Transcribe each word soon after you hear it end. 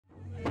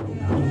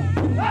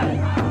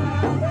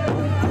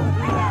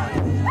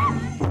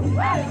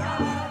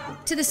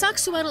To the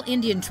Sauk-Suiattle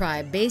Indian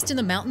Tribe, based in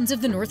the mountains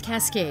of the North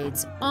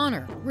Cascades,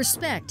 honor,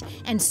 respect,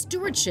 and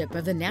stewardship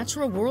of the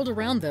natural world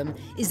around them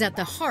is at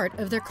the heart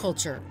of their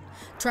culture.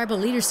 Tribal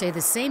leaders say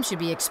the same should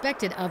be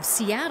expected of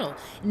Seattle,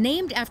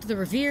 named after the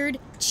revered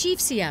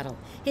Chief Seattle.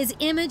 His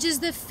image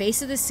is the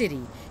face of the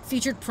city,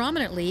 featured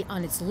prominently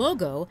on its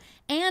logo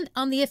and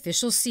on the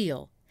official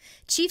seal.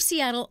 Chief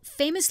Seattle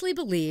famously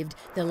believed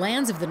the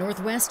lands of the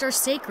Northwest are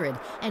sacred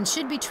and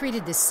should be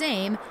treated the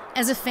same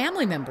as a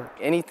family member.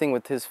 Anything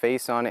with his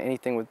face on it,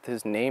 anything with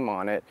his name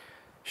on it,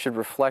 should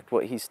reflect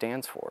what he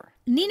stands for.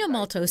 Nino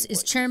Maltos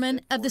is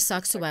chairman of the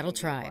Sauk-Suiattle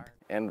Tribe.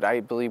 And I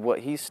believe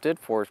what he stood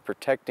for is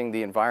protecting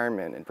the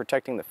environment and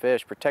protecting the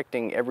fish,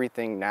 protecting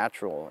everything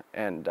natural.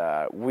 And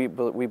we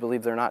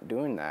believe they're not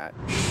doing that.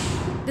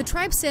 The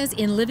tribe says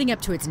in living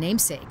up to its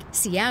namesake,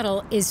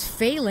 Seattle is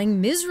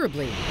failing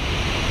miserably.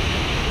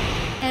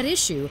 At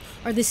issue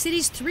are the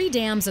city's 3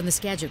 dams on the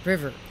Skagit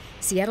River.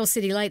 Seattle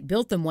City Light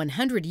built them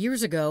 100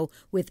 years ago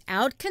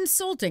without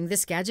consulting the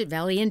Skagit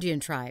Valley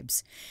Indian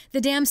tribes. The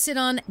dams sit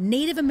on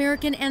Native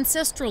American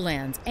ancestral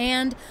lands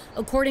and,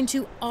 according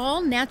to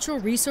all natural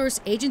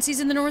resource agencies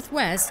in the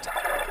Northwest,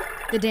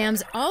 the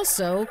dams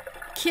also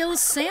kill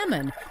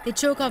salmon. They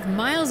choke off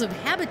miles of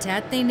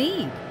habitat they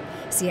need.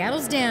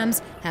 Seattle's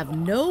dams have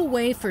no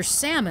way for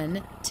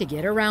salmon to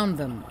get around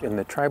them. In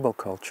the tribal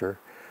culture,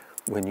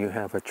 when you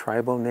have a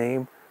tribal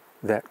name,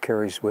 that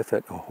carries with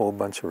it a whole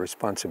bunch of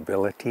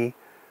responsibility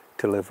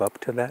to live up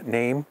to that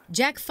name.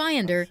 Jack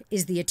Fyender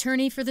is the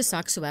attorney for the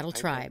Sauk-Suiattle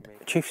Tribe.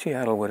 Chief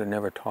Seattle would have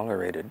never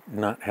tolerated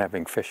not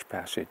having fish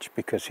passage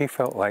because he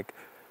felt like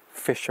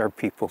fish are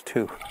people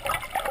too.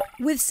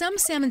 With some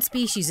salmon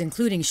species,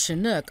 including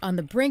Chinook, on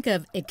the brink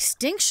of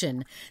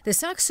extinction, the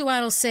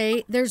Sauk-Suiattle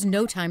say there's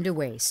no time to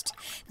waste.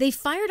 They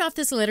fired off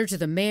this letter to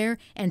the mayor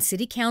and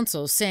city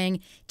council saying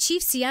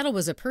Chief Seattle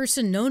was a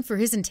person known for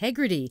his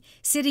integrity.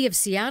 City of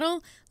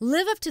Seattle,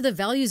 live up to the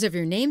values of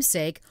your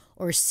namesake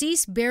or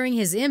cease bearing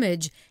his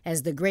image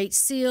as the Great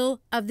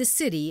Seal of the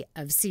City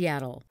of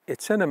Seattle.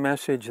 It sent a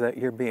message that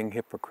you're being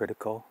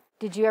hypocritical.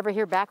 Did you ever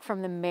hear back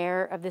from the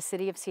mayor of the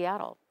City of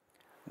Seattle?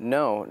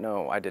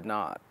 No, I did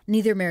not.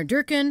 Neither Mayor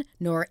Durkin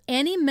nor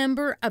any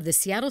member of the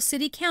Seattle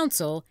City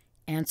Council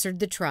answered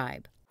the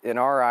tribe. In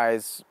our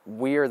eyes,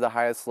 we are the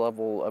highest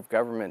level of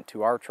government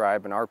to our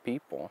tribe and our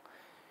people.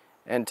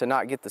 And to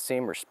not get the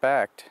same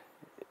respect,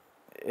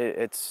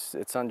 it's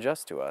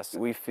unjust to us.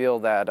 We feel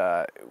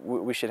that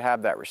we should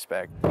have that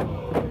respect.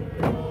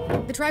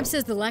 The tribe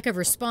says the lack of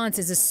response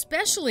is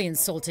especially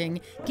insulting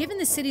given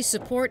the city's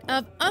support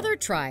of other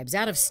tribes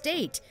out of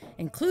state,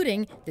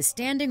 including the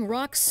Standing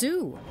Rock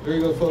Sioux. There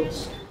you go,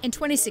 folks. In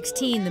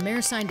 2016, the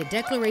mayor signed a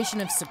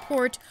declaration of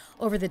support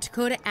over the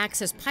Dakota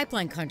Access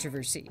Pipeline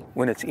controversy.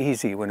 When it's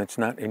easy, when it's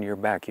not in your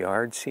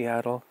backyard,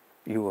 Seattle,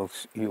 you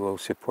will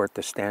support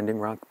the Standing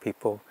Rock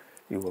people.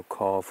 You will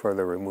call for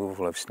the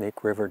removal of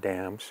Snake River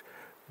dams.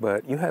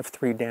 But you have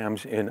 3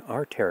 dams in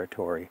our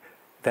territory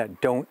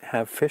that don't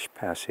have fish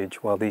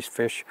passage while these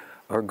fish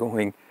are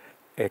going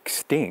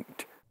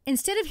extinct.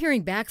 Instead of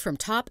hearing back from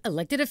top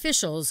elected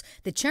officials,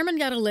 the chairman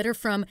got a letter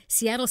from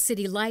Seattle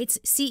City Light's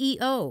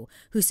CEO,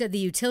 who said the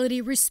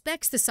utility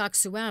respects the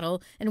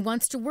Sauk-Suiattle and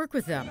wants to work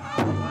with them.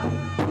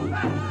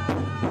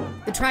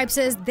 The tribe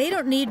says they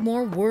don't need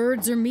more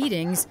words or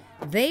meetings.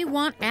 They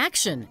want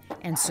action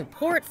and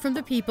support from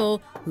the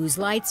people whose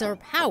lights are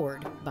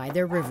powered by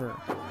their river.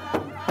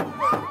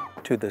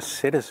 To the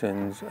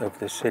citizens of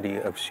the city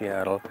of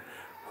Seattle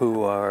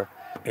who are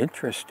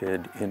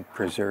interested in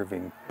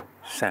preserving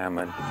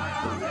salmon,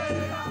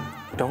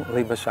 don't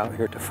leave us out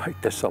here to fight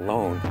this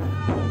alone.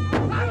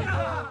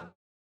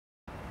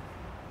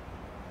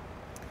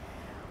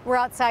 We're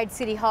outside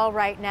City Hall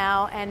right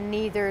now, and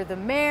neither the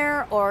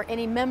mayor or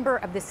any member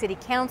of the city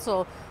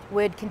council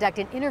would conduct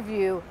an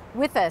interview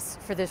with us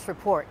for this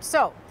report.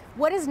 So,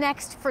 what is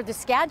next for the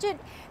Skagit?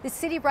 The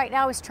city right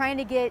now is trying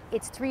to get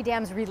its 3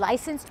 dams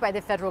relicensed by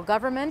the federal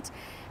government.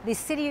 The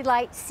City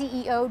Light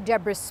CEO,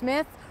 Deborah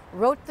Smith,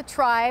 wrote the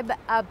tribe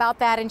about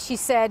that, and she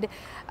said,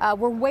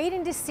 we're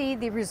waiting to see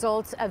the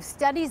results of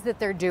studies that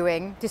they're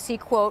doing to see,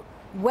 quote,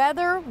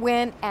 whether,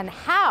 when, and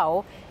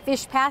how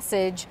fish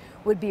passage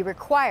would be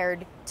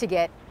required to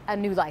get a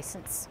new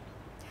license.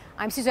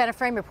 I'm Susanna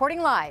Frame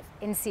reporting live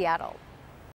in Seattle.